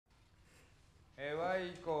y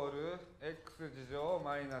イコール x 事乗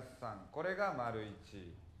マイナス3、これが丸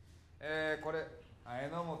1。これ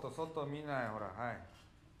榎本外見ない、ほら、はい。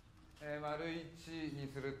丸1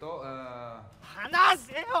にすると、話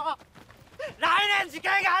せよ、来年次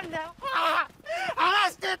回があんだよ。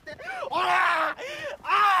話してって。俺は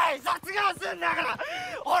卒業すんだから、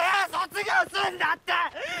俺は卒業すんだって。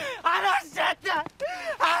話してって。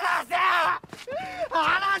話せよ、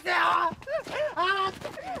話せよ、話せ、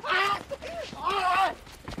おい、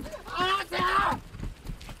話せよ、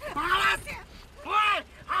話せ、おい、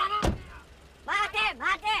話せよ。待て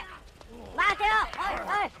待て待てよ、おい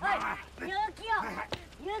おいおい、勇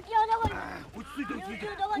気をどこに、落ち着いて落ち着いて、勇気を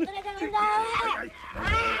どこに連れてくんだよ。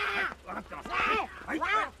分かってます。はい、話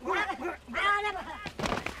せ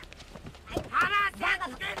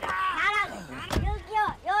ってんだ。勇気を、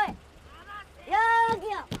よい、勇気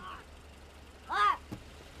を、おい、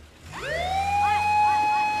おい、おい、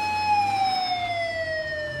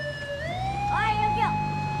おい、勇気を、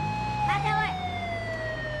待て、おい、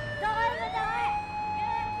どこに行くんだ、おい、勇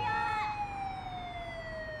気を、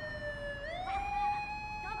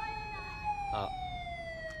どこにいるんだ、お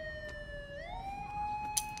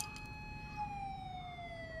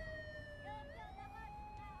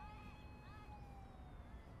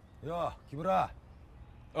い。よう、木村。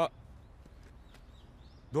あ、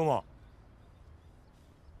どうも。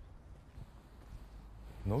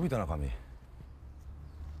伸びたな、髪。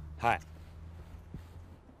はい。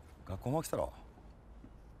学校も来たろ。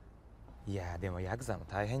いやでもヤクザも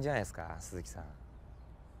大変じゃないですか、鈴木さん。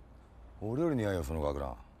俺より似合いよ、その学ラ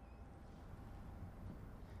ン。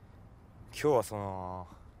今日は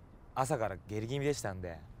朝から下痢気味でしたん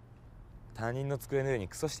で、他人の机の上に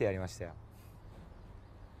クソしてやりましたよ。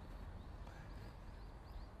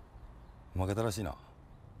負けたらしいな。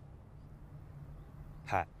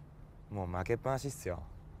はい、もう負けっぱなしっすよ。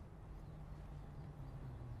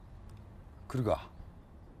来るか。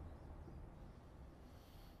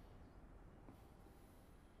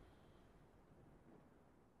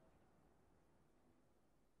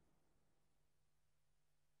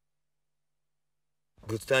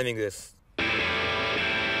グッドタイミングです。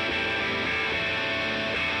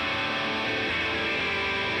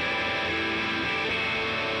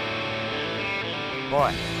お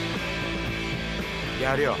い、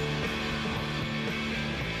やるよ。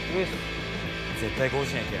絶対甲子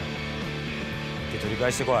園行けよ。で取り返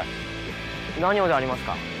してこい。何をであります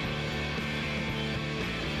か。青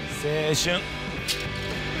春。ウ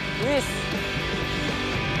ィス。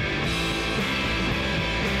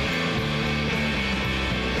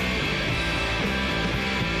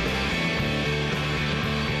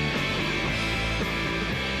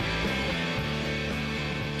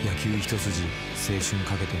野球一筋青春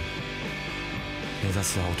かけて目指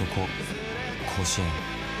すは男甲子園。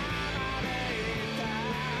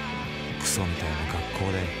クソみたいな学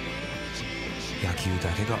校で野球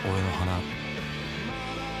だけが俺の花。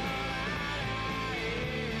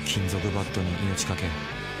金属バットに命かけ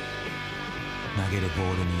投げるボ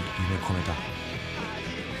ールに夢込めた。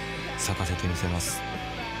咲かせてみせます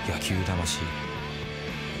野球魂。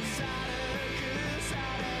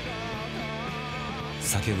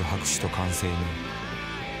叫ぶ拍手と歓声に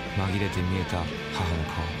紛れて見えた母の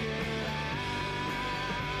顔。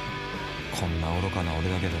こんな愚かな俺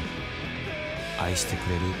だけど愛してく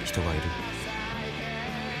れる人がいる。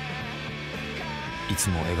いつ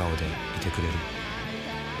も笑顔でいてくれる。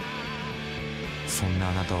そんな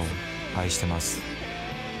あなたを愛してます。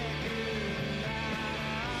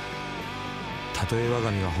たとえ我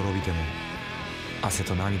が身は滅びても汗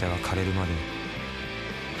と涙が枯れるまで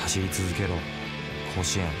走り続けろ甲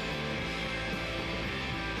子園。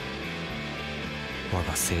我が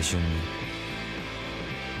青春に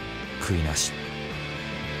悔いなし。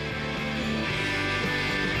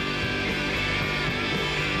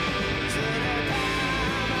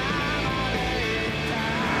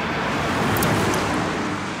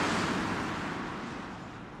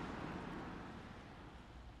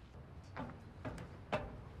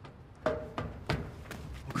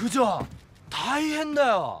九条、大変だ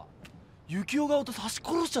よ。幸男が音刺し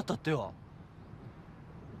殺しちゃったってよ。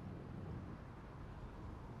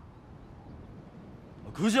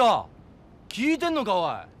九条、聞いてんのか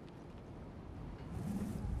おい。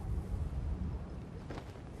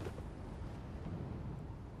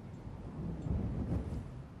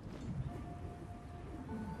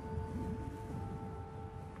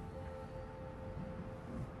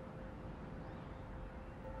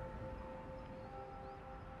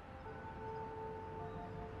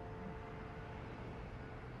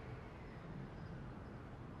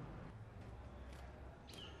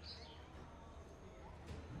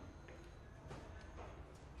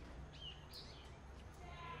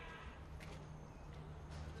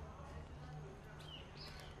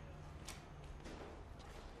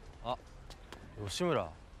吉村、あ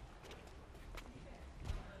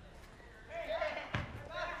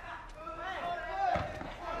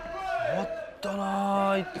った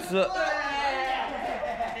なあいつ。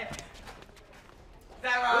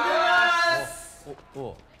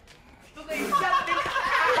お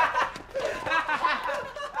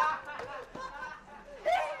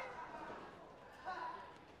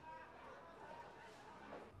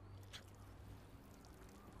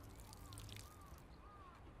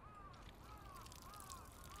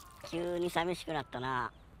急に寂しくなった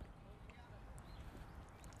な。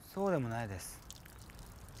そうでもないです。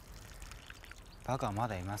バカはま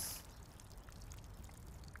だいます。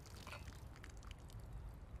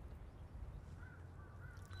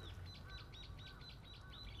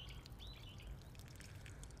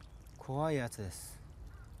怖いやつです。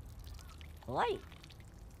怖い？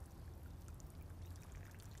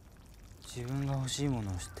自分が欲しいも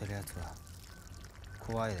のを知ってるやつは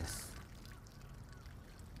怖いです。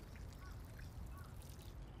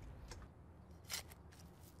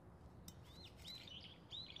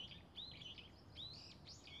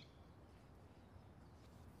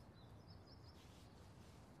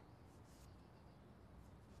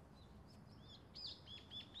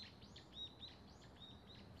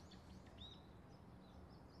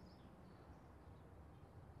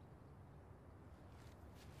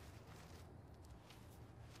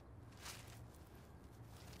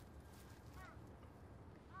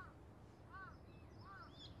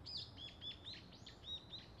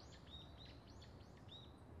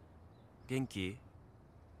元気？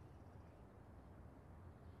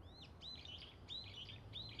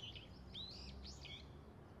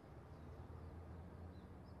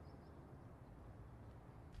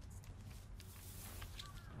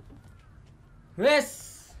ウエス。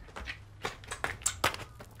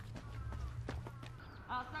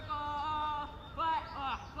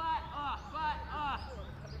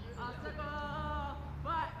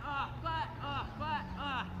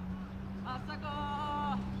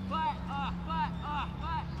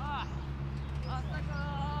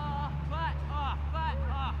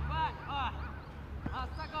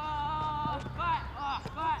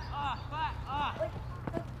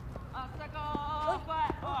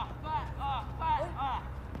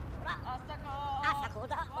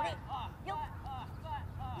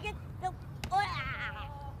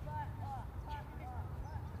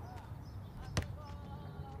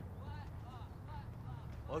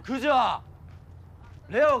おい九条、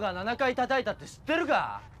レオが7回叩いたって知ってる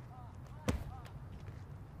か？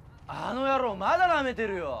あの野郎まだ舐めて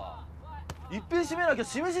るよ。一品締めなきゃ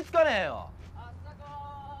示しつかねえよ。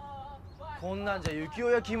こんなんじゃ幸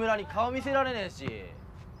男や木村に顔見せられねえし、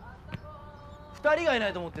2人がいな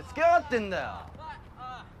いと思ってつけやがってんだよ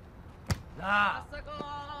なあ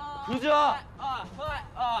九条。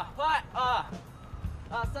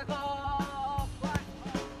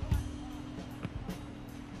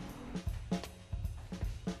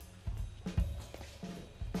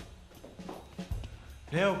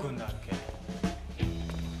レオ君だっけ？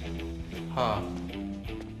は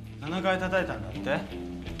7回叩いたんだって？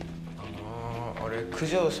俺九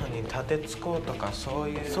条さんに立てつこうとかそう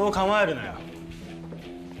いう。そう構えるなよ。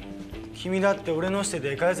君だって俺のして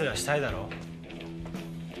でかい面したいだろ。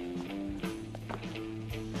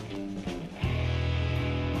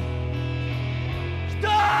きた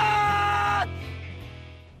ー！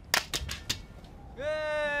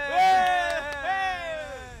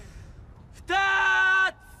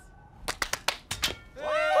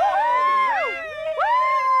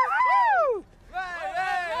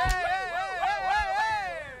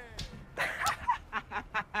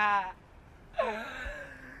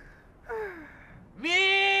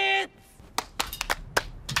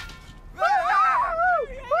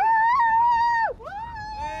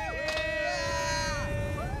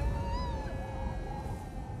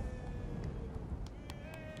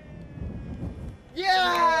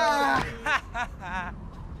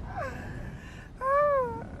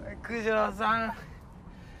九条さん、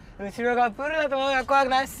後ろがプールだと思うが怖く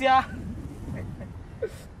ないっすよ。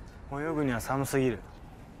泳ぐには寒すぎる。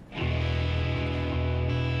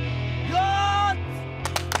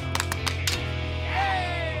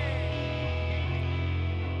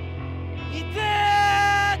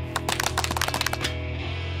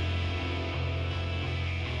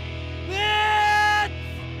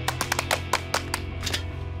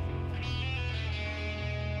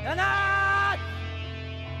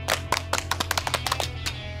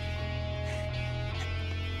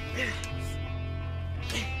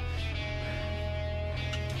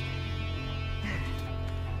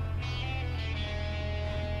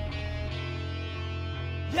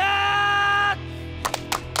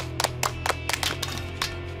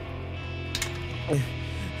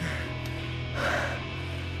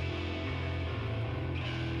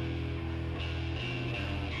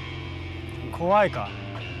怖いか？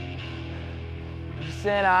うる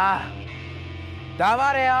せえな。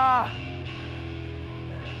黙れよ。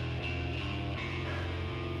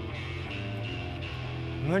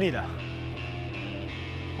無理だ。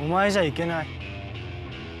お前じゃいけない。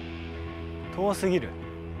遠すぎる。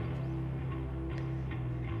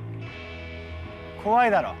怖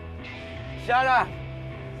いだろ。シャラ、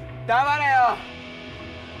黙れよ。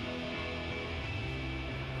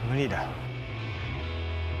無理だ。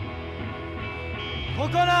コ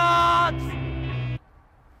コナッツ。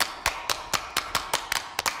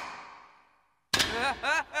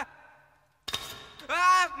マ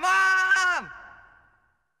ーン。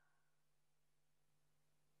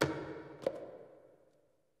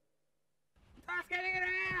助けてくれ。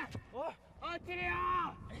落ちるよ。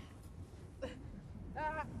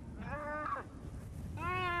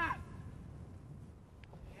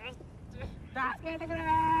助けてくれ。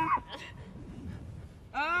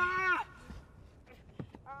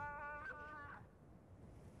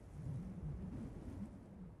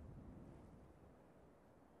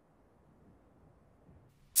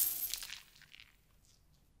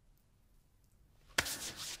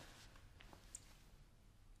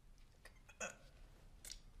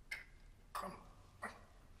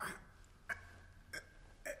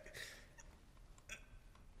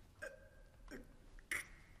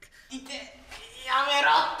いて、やめろ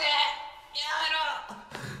ってやめ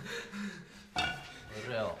ろ。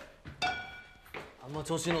俺よ、あんま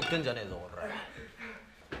調子に乗ってんじゃねえぞ俺。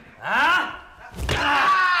あ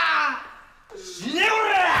あ、死ね俺。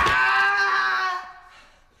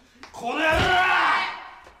この野郎。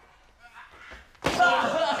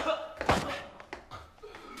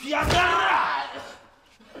ピアスだ。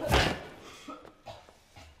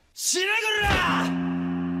死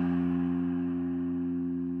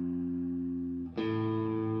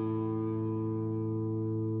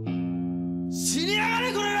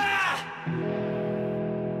ねこら。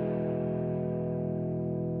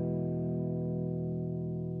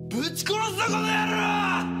ぶち殺すぞこの野郎。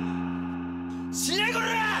死ねこ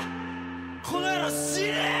ら。この野郎死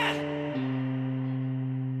ね。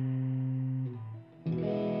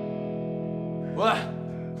おい、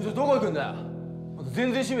九条どこ行くんだよ。あんた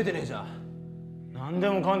全然閉めてねえじゃん。何で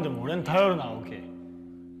もかんでも俺に頼るな青木。2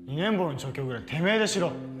年坊の調教ぐらいてめえでし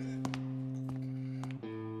ろ。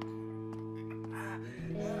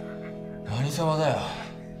何様だよ。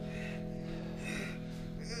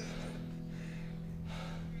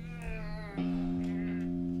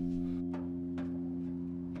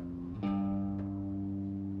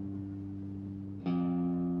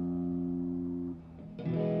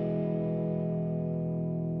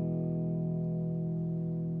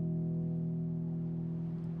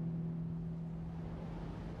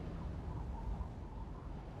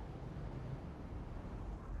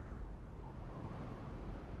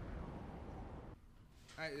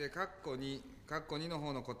はい、で、カッコ2の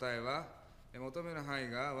方の答えは、求める範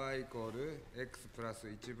囲が y イコール x プラス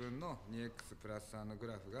1分の 2x プラス3のグ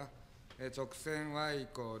ラフが、直線 y イ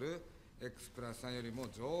コール x プラス3よりも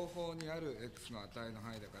上方にある x の値の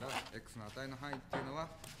範囲だから、x の値の範囲っていうのは、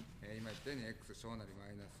今言ったように x 小なりマ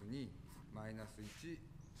イナス2、マイナス1、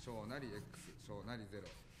小なり x、小なり0。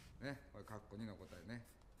ね、これカッコ2の答えね。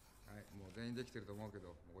はい、もう全員できてると思うけど、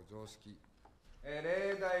もうこれ常識。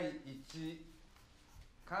例題1。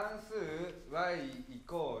関数 y イ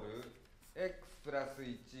コール x プラス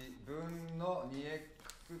1分の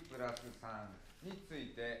 2x プラス3につ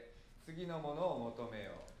いて次のものを求め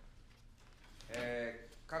よう。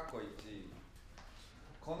括弧1、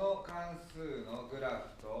この関数のグ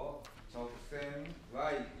ラフと直線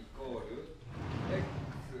y イコール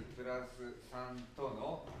x プラス3と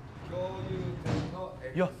の共有点の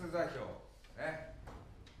x 座標。ね、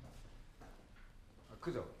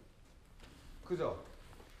九条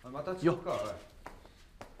また違うか。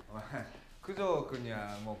お前九条君に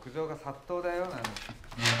はもう苦情が殺到だよ。は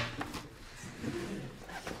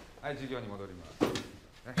い、授業に戻ります。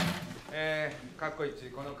括弧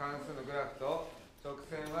1、この関数のグラフと直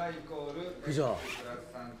線 y イコール x プラス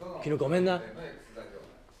3との昨日ごめんな。簡単ですね。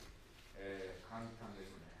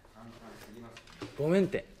簡単すぎます、ね。ごめんっ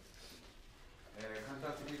て。簡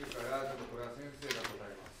単すぎるからちょっとこれは先生が答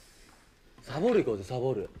えます。サボる行こうぜサ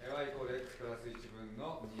ボる。y イコール x プラス1分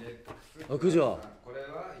の 2x あ、九条。これ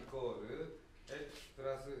はイコール x プ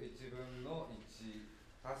ラス1分の1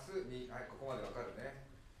足す2。はい、ここまでわかるね。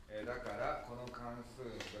だからこの関数の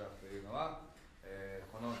グラフというのは、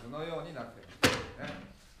この図のようになっていますね。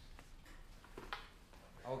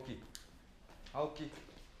青木お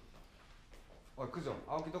い九条、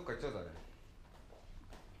青木どっか行っちゃうぞあれ。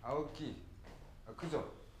青木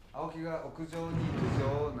が屋上に行くじ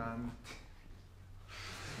ょなんて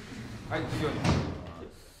はい授業に入りま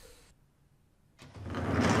す。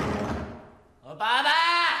おばあば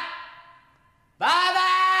ばあ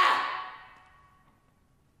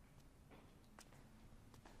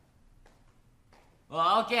ばお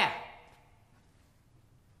いオッケー。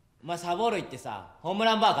お前サボール行ってさホーム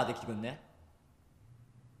ランバー買ってきてくんね。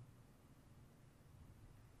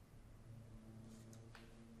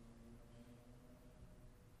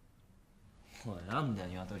おいなんだよ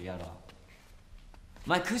鶏野郎。お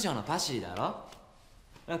前九条のパシリだろ。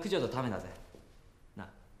俺は九条とタメだぜな。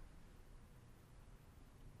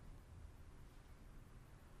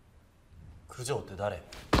九条って誰？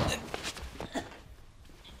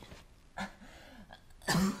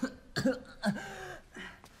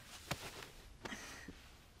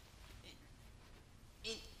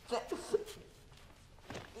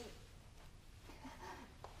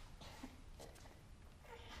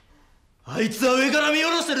あいつは上から見下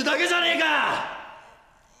ろしてるだけじゃねえか。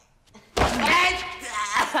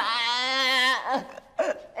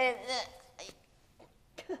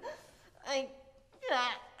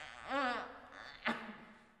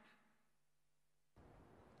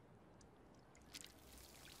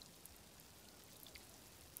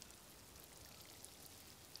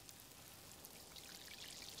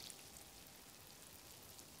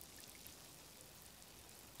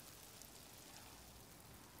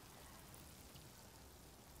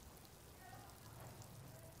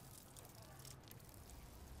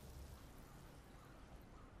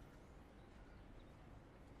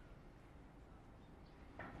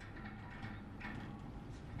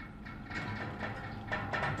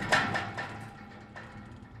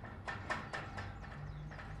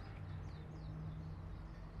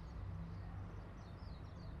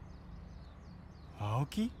青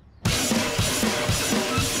木？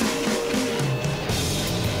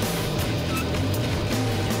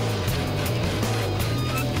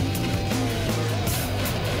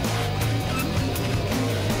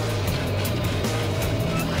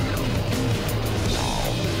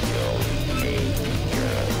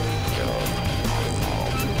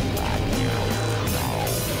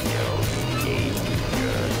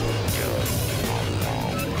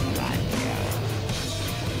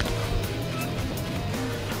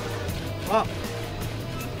あ、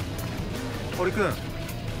堀君、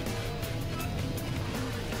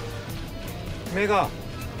目が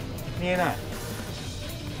見えない。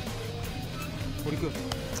堀君、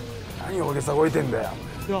何大げさ動いてんだよ。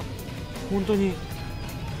いや本当に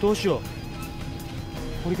どうしよう。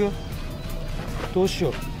堀君どうし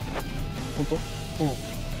よう。本当？うん。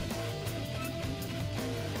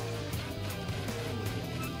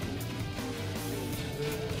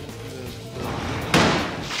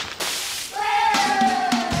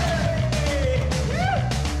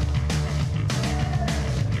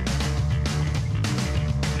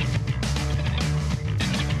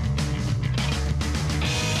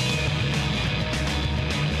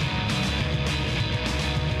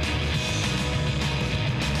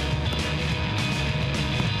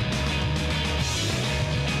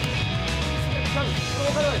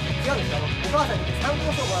お母さんに参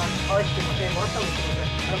考書が可愛くて家庭もらったんですけ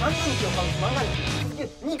ど、漫画道を買う漫画道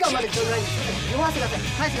2巻までちょうだいんです。読ませてください。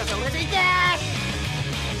返してください。お願いします。痛い。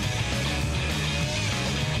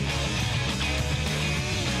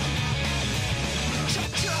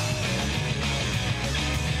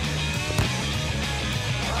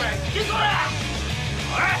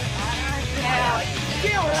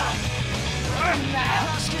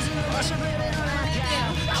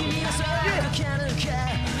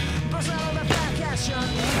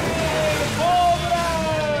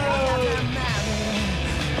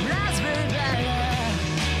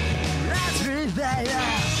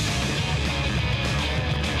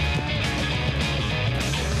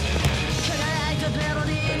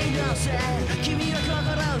君は心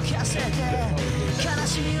を貸せて悲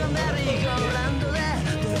しみはメリーゴーランドで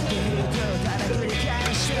ただ繰り返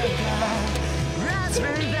してたラズベ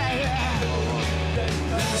リーベイベー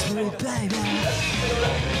ラズベリーベイベー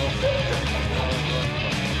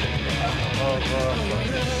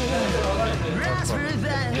ラズベリーベ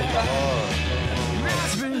イベーラ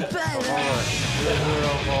ズベリーベイベー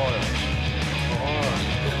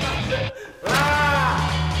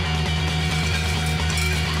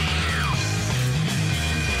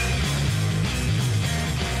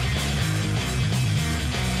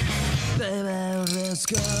Baby, let's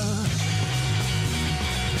go.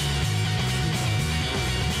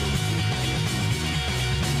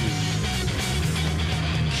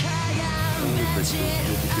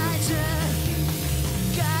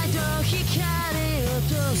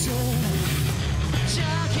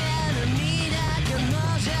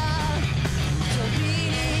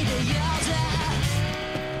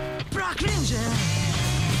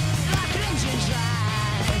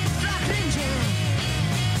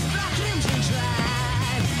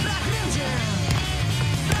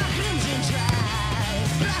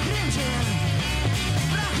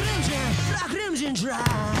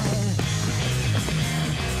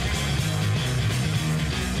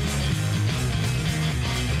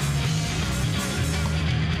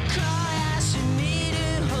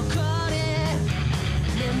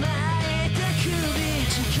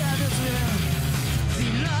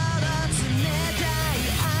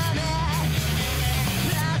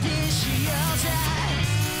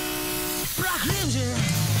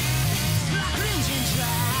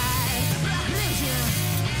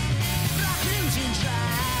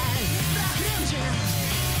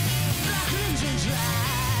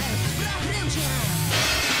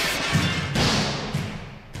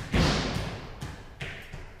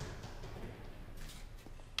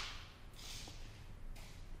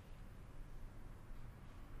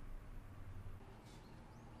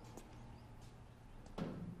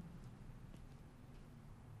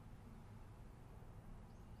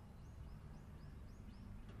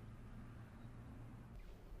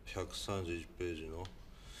 131ページの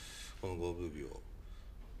この5部行、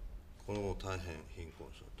これも大変貧困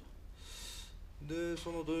者と。で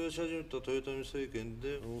その動揺し始めた豊臣政権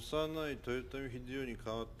で幼い豊臣秀頼に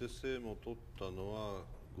代わって政務を取ったのは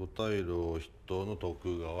五大老筆頭の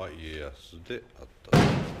徳川家康であった。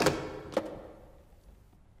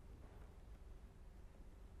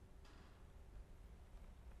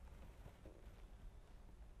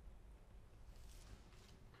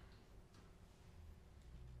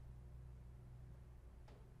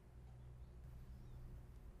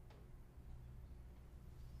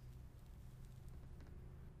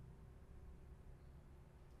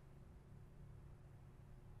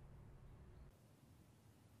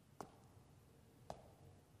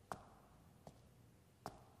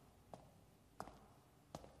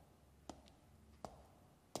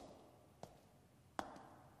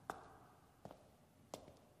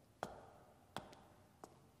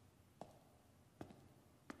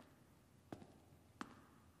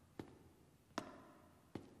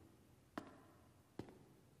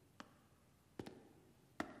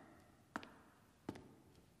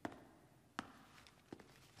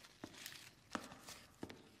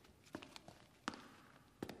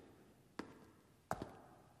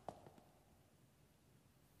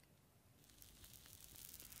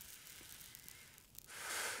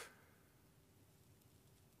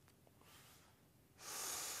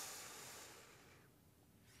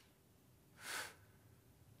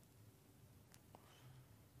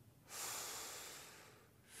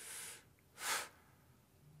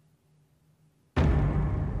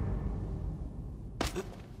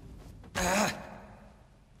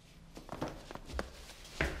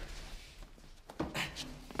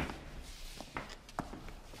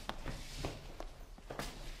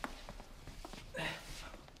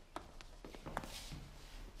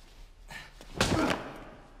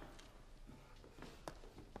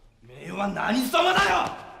何様だよ。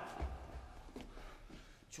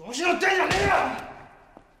調子乗ってんじゃねえよ。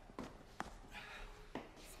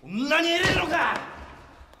そんなに偉えのか。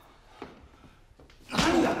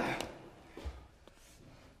何だよ。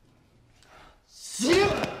死ぬ。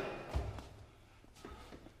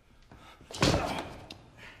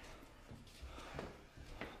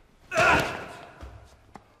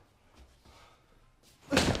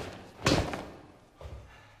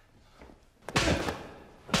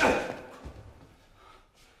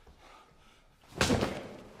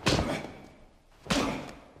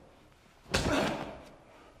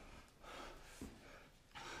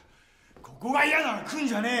ここが嫌なら来ん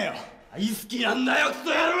じゃねえよ。大好きなんだよクソ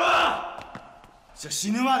野郎。じゃあ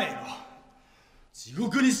死ぬまでよ地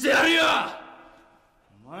獄にしてやるよ。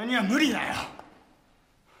お前には無理だよ。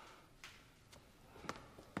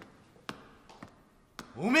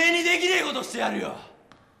おめえにできねえことしてやるよ。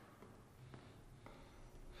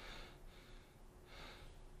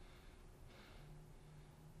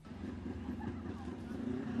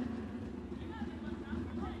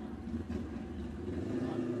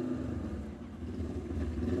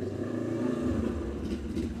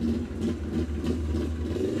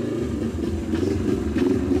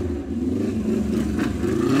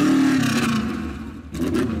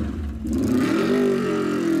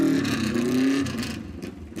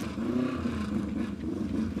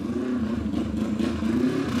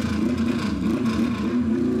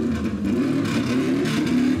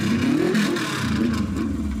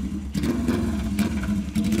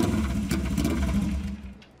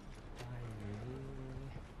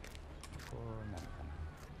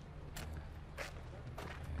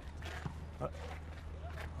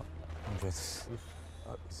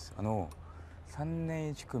3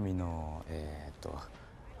年1組の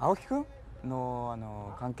青木くん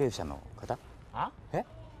の関係者の方。あ？え？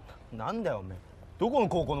なんだよおめえ。どこの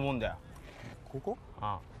高校のもんだよ。高校？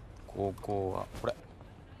ああ。高校はこれ。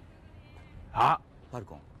あ、ファル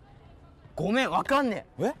コン。ごめん、わかんね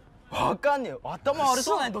え。わかんねえ。頭悪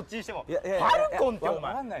そうだね、どっちにしても。ファルコンってお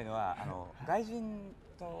前。わかんないのは外人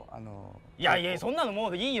といやいや、そんなのも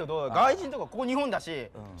ういいよ。外人とかここ日本だし、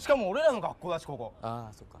しかも俺らの学校だしここ。あ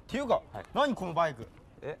あ、そっか。っていうか、何このバイク。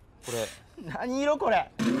これ。何色こ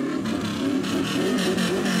れ。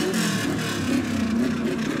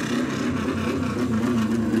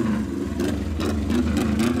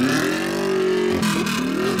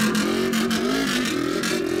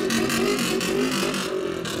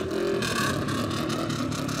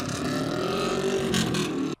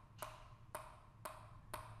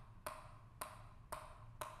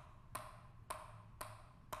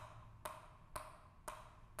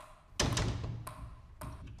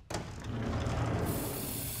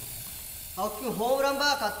青木くんホームラン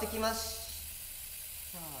バー買ってきます。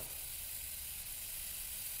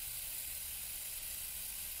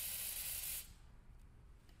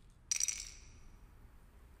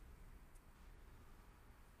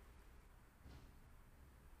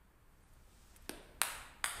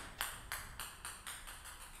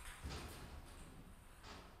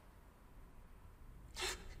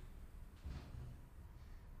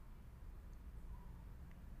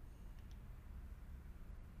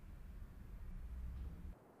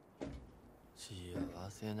幸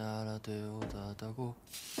せなら手を叩こう。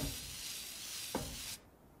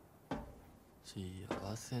幸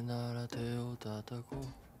せなら手を叩こう。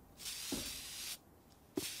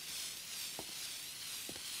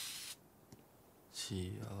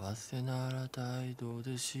幸せなら態度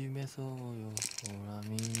で示そうよ。ほら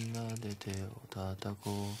みんなで手を叩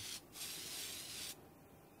こう。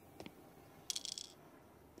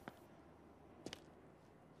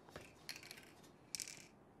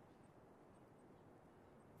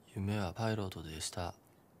夢はパイロットでした。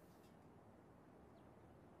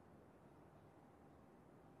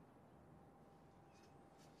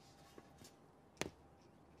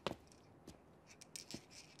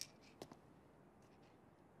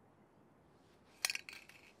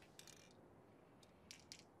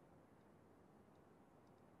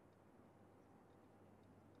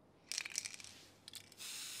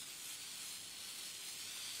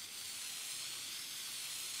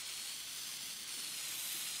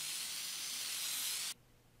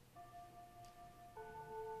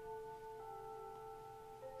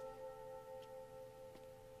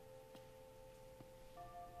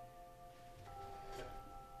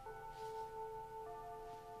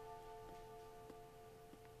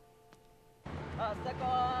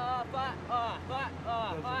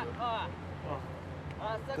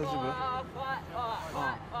大丈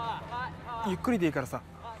夫？ゆっくりでいいからさ、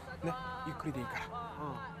ね、ゆっくりでいいから、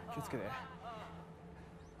気をつけて。ね。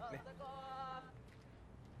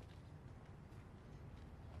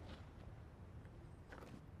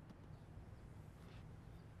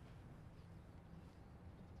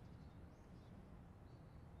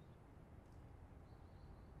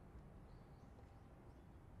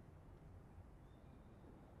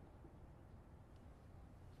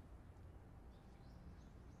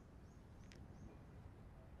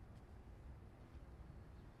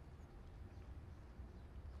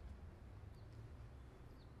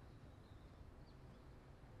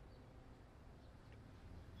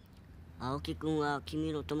青木くんは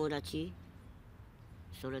君の友達？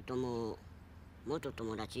それとも元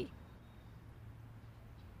友達？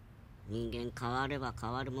人間変われば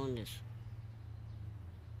変わるもんです。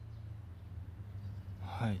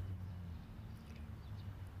はい。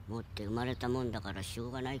持って生まれたもんだからしょ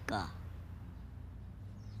うがないか。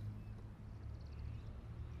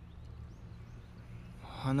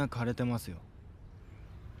花枯れてますよ。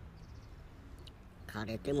枯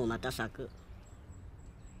れてもまた咲く。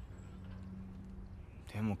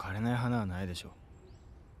でも枯れない花はないでしょ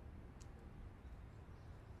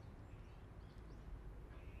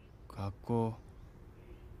う。学校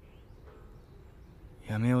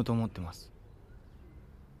やめようと思ってます。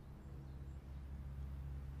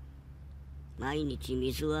毎日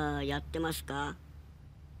水はやってますか？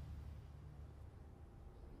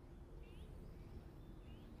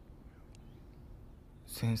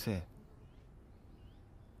先生、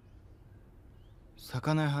咲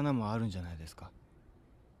かない花もあるんじゃないですか？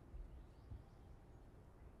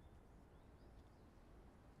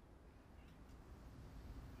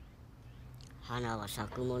花は咲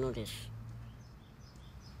くものです。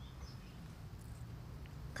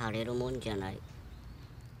枯れるもんじゃない。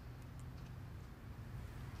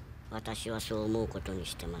私はそう思うことに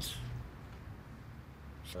してます。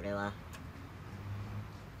それは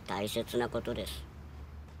大切なことです。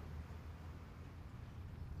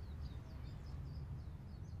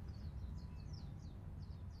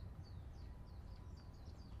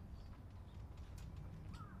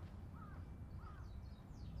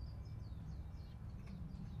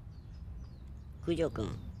九条くん。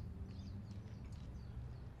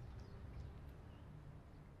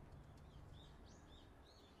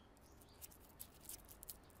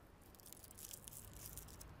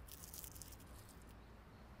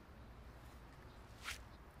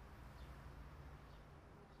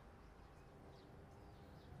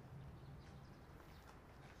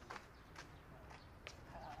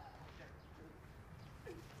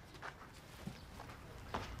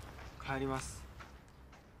帰ります。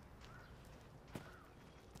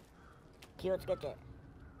気をつけて。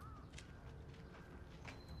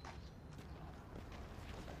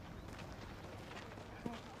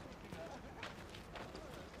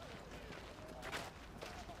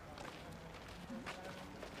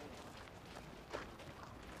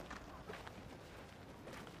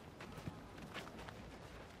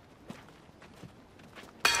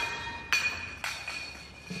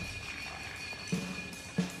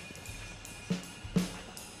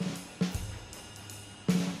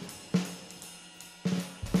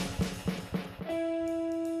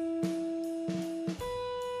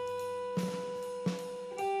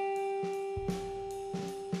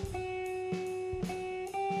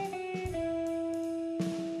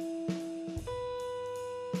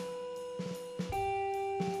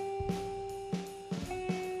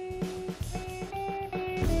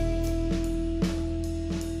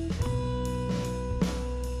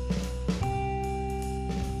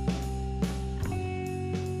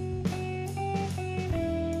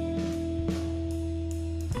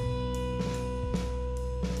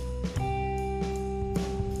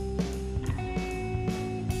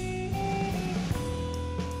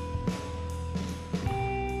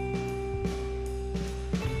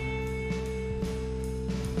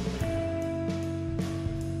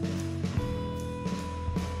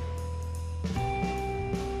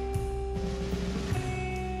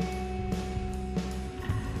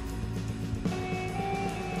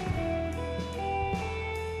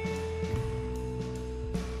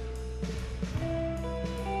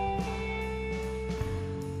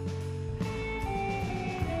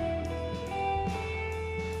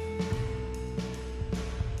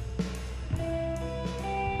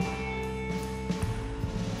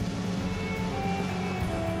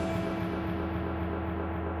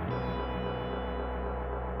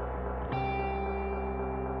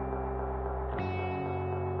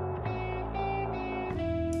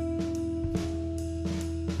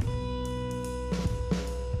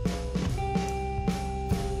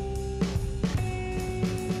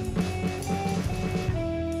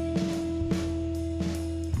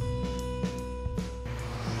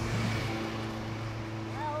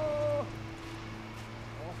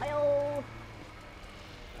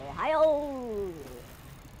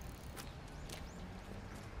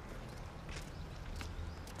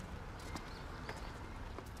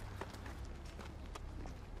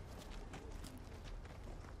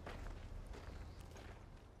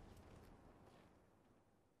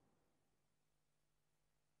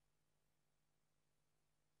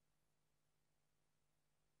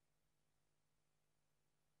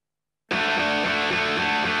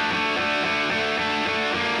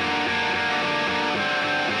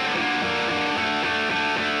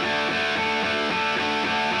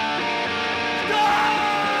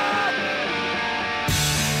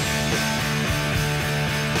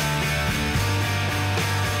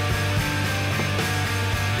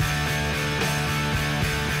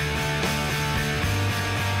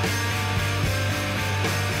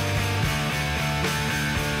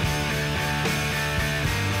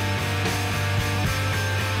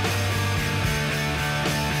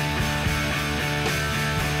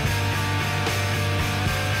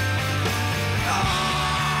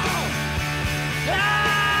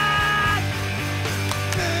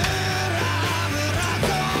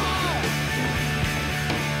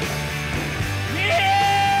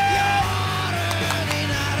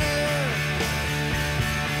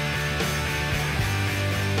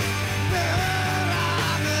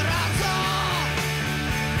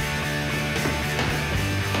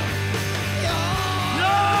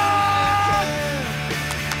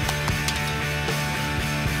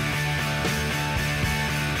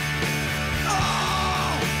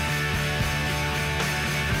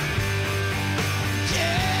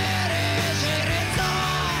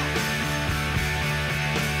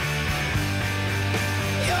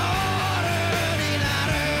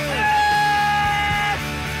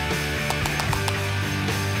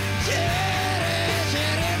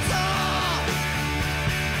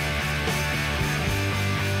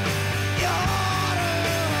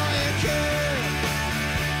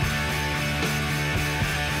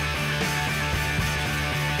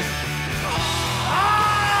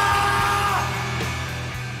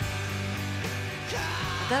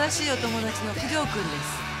新しいお友達の九条くんで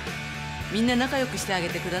す。みんな仲良くしてあげ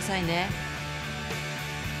てくださいね。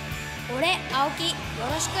俺青木、よ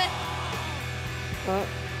ろしく。あ、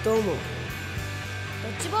どうも。ド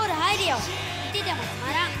ッジボール入るよ。見ててもた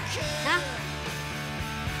まらんな。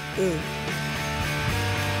うん。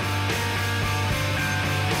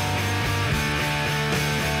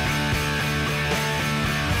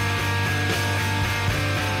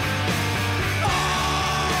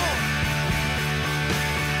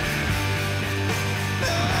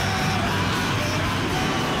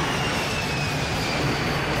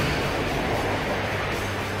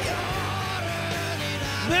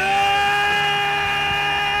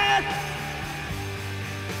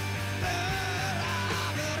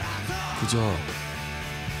じゃあ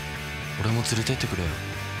俺も連れてってくれよな。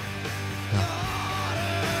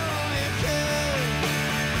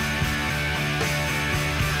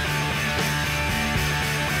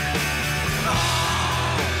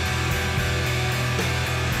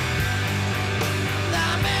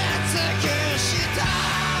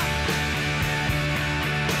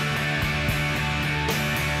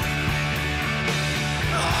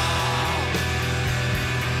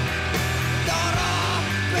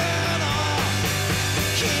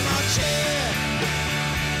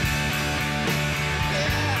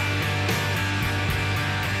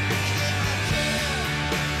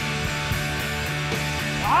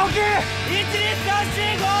青木、1、2、3、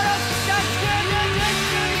4、5、6、7、8、9、10